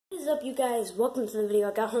is up, you guys? Welcome to the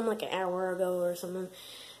video. I got home like an hour ago or something.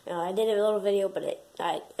 I did a little video, but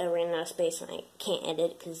I ran out of space and I can't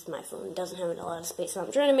edit because my phone doesn't have a lot of space. So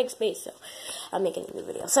I'm trying to make space, so I'm making a new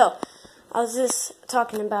video. So I was just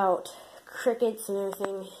talking about crickets and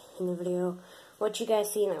everything in the video. What you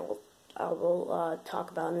guys see, and I will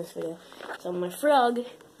talk about in this video. So my frog,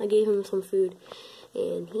 I gave him some food,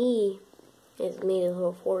 and he has made a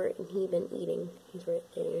little fort, and he's been eating. He's right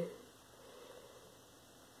there.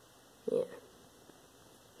 Yeah.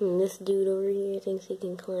 And this dude over here thinks he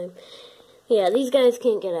can climb. Yeah, these guys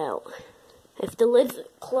can't get out. If the lid's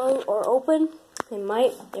closed or open, they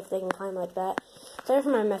might, if they can climb like that. Sorry for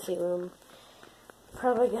my messy room.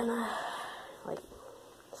 Probably gonna, like,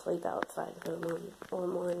 sleep outside for one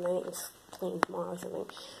more night and clean tomorrow or something.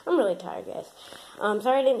 I'm really tired, guys.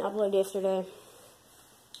 Sorry I didn't upload yesterday.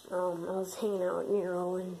 I was hanging out with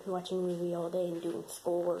Nero and watching a movie all day and doing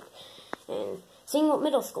schoolwork and seeing what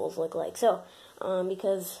middle schools look like. So,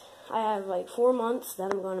 because I have like 4 months,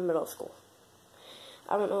 then I'm going to middle school.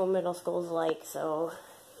 I don't know what middle school's like, so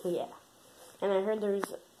yeah. And I heard there's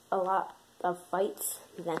a lot of fights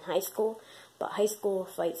than high school, but high school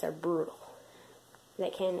fights are brutal. They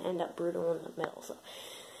can end up brutal in the middle, so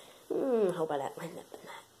hope I don't end up in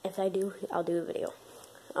that. If I do, I'll do a video.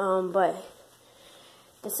 But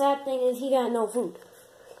the sad thing is he got no food,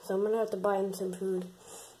 so I'm gonna have to buy him some food.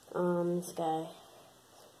 This guy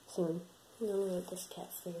soon. I don't know what this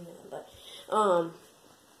cat's doing now, but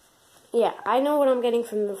yeah, I know what I'm getting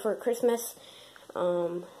for Christmas.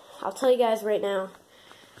 I'll tell you guys right now,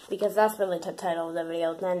 because that's really the title of the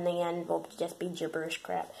video. Then the end will just be gibberish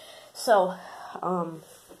crap. So, I'm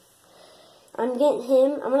getting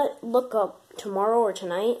him. I'm gonna look up tomorrow or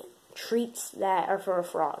tonight treats that are for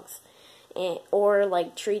frogs, or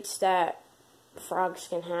like treats that frogs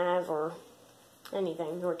can have, or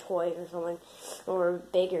anything, or toys or something, or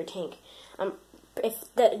bigger tank. If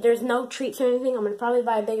there's no treats or anything, I'm going to probably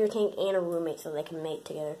buy a bigger tank and a roommate so they can mate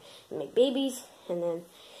together and make babies. And then,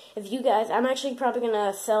 if you guys, I'm actually probably going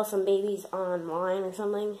to sell some babies online or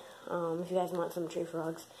something, if you guys want some tree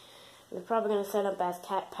frogs. We're probably going to set up as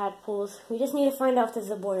tadpoles. We just need to find out if this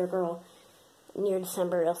is a boy or girl. Near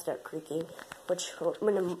December, it'll start creaking, which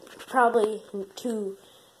probably in 2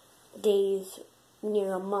 days,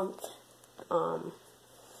 near a month,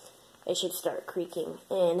 it should start creaking.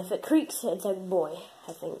 And if it creaks, it's a boy,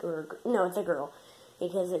 I think, or no, it's a girl,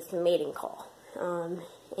 because it's the mating call. And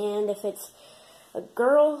if it's a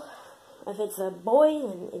girl, if it's a boy,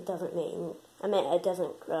 then it doesn't mate. I mean, it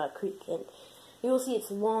doesn't creak, and you will see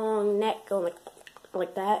its long neck going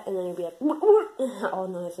like that, and then it'll be like all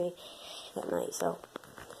noisy at night. So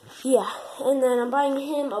yeah, and then I'm buying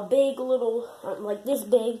him a big little, like this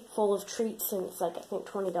big, full of treats, and it's like, I think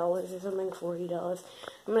 $20 or something, $40.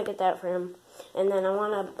 I'm going to get that for him. And then I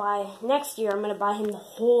want to buy, next year, I'm going to buy him the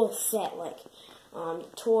whole set, like, the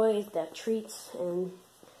toys, the treats, and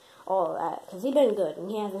all of that. Because he's been good,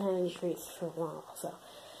 and he hasn't had any treats for a while, so,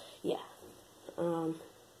 yeah.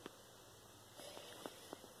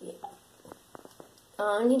 Yeah.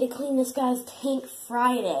 I need to clean this guy's tank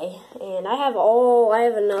Friday, and I have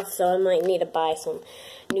enough, so I might need to buy some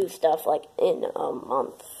new stuff, like, in a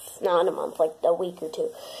month. Not a month, like a week or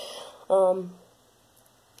two.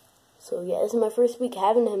 So yeah, this is my first week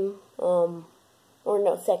having him, or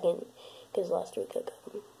no, second, because last week I got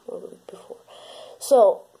him, or the week before.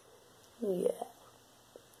 So, yeah.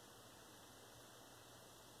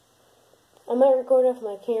 I might record off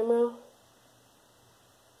my camera.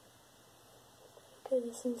 Because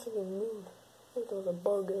it seems like a moon. I think there was a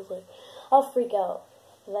bug. I was like, I'll freak out,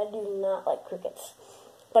 because I do not like crickets.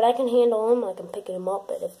 But I can handle them, I can pick them up,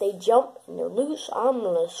 but if they jump and they're loose, I'm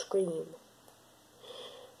going to scream.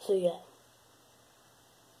 So yeah.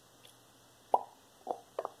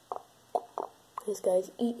 This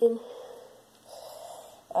guy's eating.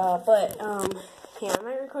 Yeah, I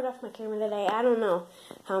might record off my camera today. I don't know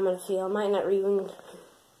how I'm going to feel. I might not even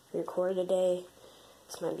record today.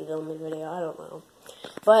 This might be the only video, I don't know.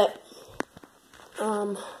 But,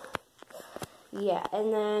 yeah,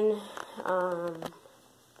 and then,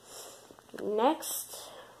 next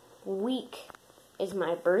week is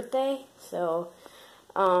my birthday, so,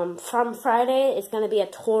 from Friday, it's going to be a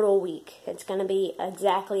total week. It's going to be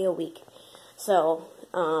exactly a week. So,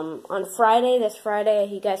 on Friday, this Friday,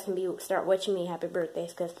 you guys can start wishing me happy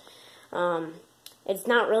birthdays, because, it's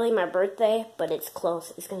not really my birthday, but it's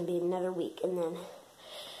close. It's going to be another week, and then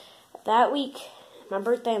that week, my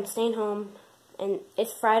birthday, I'm staying home, and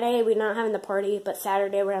it's Friday, we're not having the party, but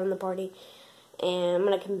Saturday we're having the party, and I'm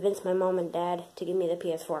going to convince my mom and dad to give me the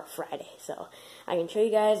PS4 Friday, so I can show you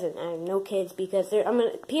guys, and I have no kids, because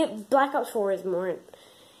Black Ops 4 is more,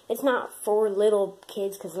 it's not for little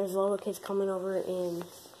kids because there's little kids coming over and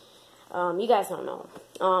you guys don't know.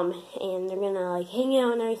 And they're gonna like hang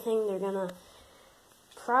out and everything. They're gonna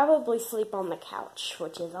probably sleep on the couch,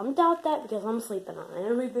 which is, I doubt that because I'm sleeping on it.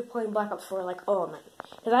 And we've been playing Black Ops 4 like all night.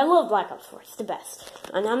 Because I love Black Ops 4. It's the best.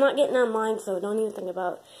 And I'm not getting online, so don't even think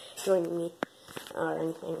about joining me or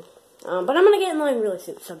anything. But I'm going to get in line really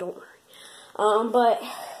soon, so don't worry. But,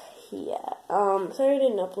 yeah. Sorry I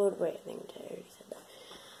didn't upload, but I think I already said that.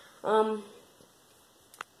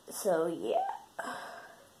 So, yeah.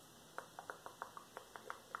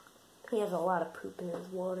 He has a lot of poop in his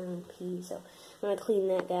water and pee, so I'm going to clean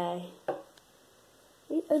that guy.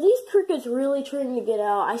 Are these crickets really trying to get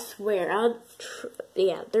out? I swear.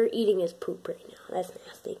 Yeah, they're eating his poop right now. That's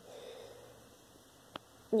nasty.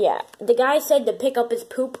 Yeah, the guy said to pick up his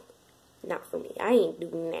poop. Not for me. I ain't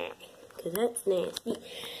doing that. Because that's nasty.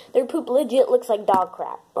 Their poop legit looks like dog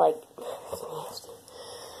crap. Like, that's nasty.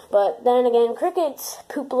 But then again, crickets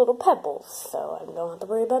poop little pebbles. So I don't have to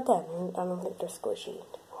worry about that. I don't think they're squishy.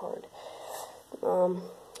 Hard.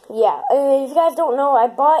 Yeah, if you guys don't know, I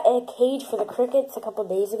bought a cage for the crickets a couple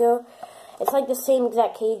days ago. It's like the same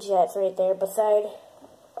exact cage that's right there beside.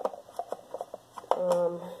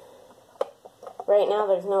 Right now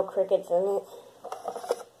there's no crickets in it.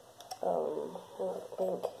 I don't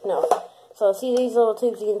think, no. So see these little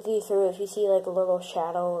tubes you can see through. If you see like a little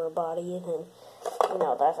shadow or body, then you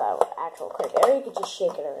know that's an actual cricket. Or you could just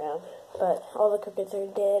shake it around. But all the crickets are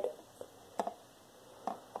dead.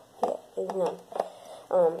 Yeah, there's none.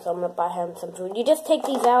 So I'm going to buy him some food. You just take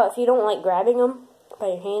these out. If you don't like grabbing them by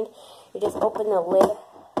your hand, you just open the lid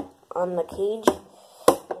on the cage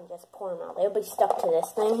and just pour them out. They'll be stuck to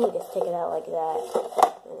this thing. You just take it out like that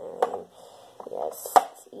and everything. Yes,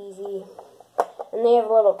 it's easy. And they have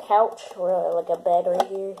a little couch or like a bed right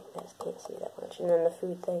here. You guys can't see that much. And then the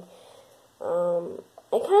food thing.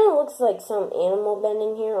 It kind of looks like some animal bed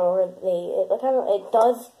in here, or it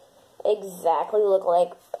does exactly look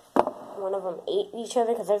like one of them ate each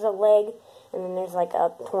other, because there's a leg and then there's like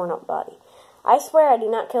a torn up body. I swear I do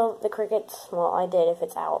not kill the crickets. Well, I did if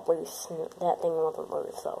it's out loose, and that thing wasn't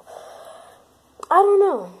loose, so I don't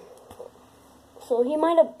know. So he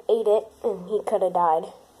might have ate it and he could have died.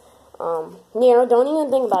 Nero, don't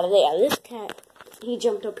even think about it. Yeah, this cat, he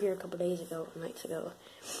jumped up here a couple days ago, nights ago.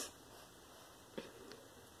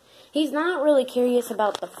 He's not really curious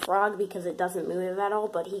about the frog because it doesn't move at all,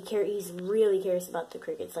 but he's really curious about the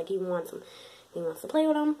crickets. Like, he wants them. He wants to play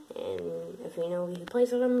with them, and if you know he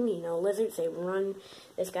plays with them, you know, lizards, they run.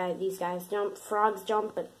 These guys jump. Frogs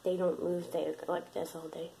jump, but they don't move. They go like this all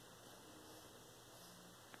day.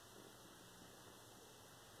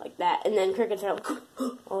 Like that. And then crickets are like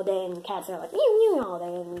all day, and cats are like meow meow all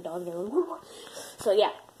day, and dogs are like woo. So,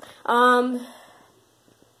 yeah.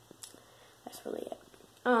 That's really it.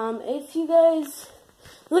 If you guys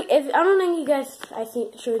look, I don't think you guys,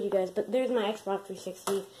 showed you guys, but there's my Xbox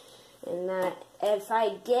 360, and that if I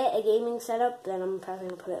get a gaming setup, then I'm probably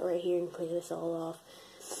gonna put it right here and play this all off.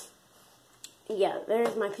 Yeah,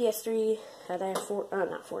 there's my PS3 that I have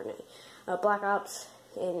not Fortnite, Black Ops,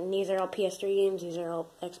 and these are all PS3 games. These are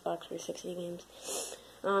all Xbox 360 games.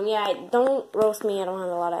 Yeah, don't roast me. I don't have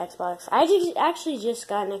a lot of Xbox. I actually just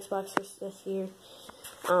got an Xbox this year.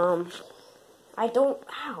 I don't,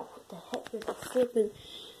 ow, what the heck is the flipping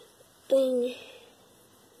thing?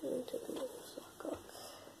 I'm taking my sock off.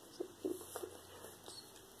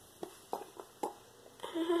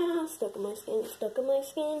 Ah, stuck in my skin, stuck in my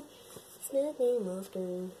skin, snapping my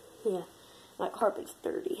skin. Yeah, my carpet's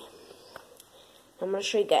dirty. I'm going to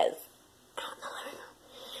show you guys. Oh, no,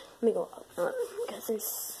 let me go out, because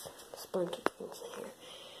there's a bunch of things in here.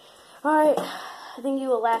 Alright, I think you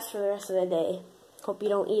will last for the rest of the day. Hope you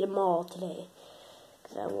don't eat them all today.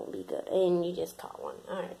 That won't be good. And you just caught one.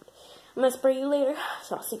 Alright. I'm going to spray you later.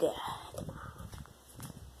 So I'll see you guys tomorrow.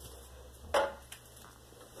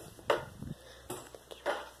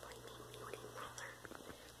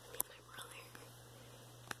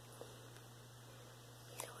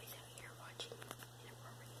 He's always out here watching everything.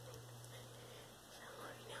 So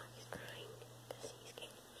right now he's crying because he's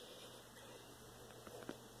scared.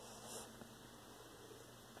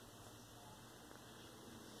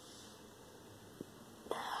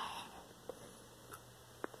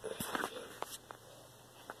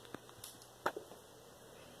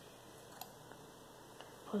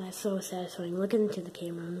 Oh, that's so satisfying. Looking into the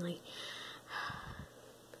camera, I'm like,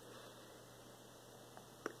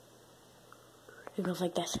 it goes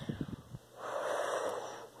like this.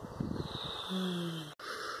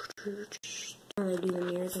 I do the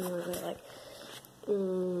mirrors and I go like,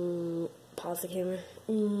 pause the camera,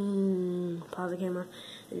 pause the camera,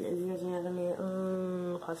 And then there's another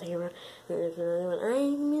mirror. Pause the camera. And there's another one.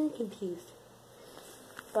 I'm really confused.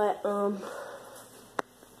 But,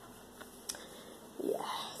 yeah,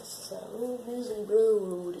 so busy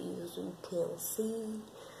road as you can see.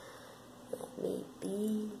 Let me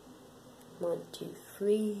be. 1, 2,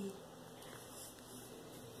 3.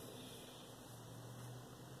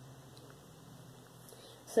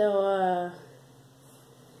 So,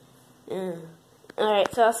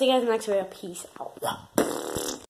 alright, so I'll see you guys in the next video. Peace out.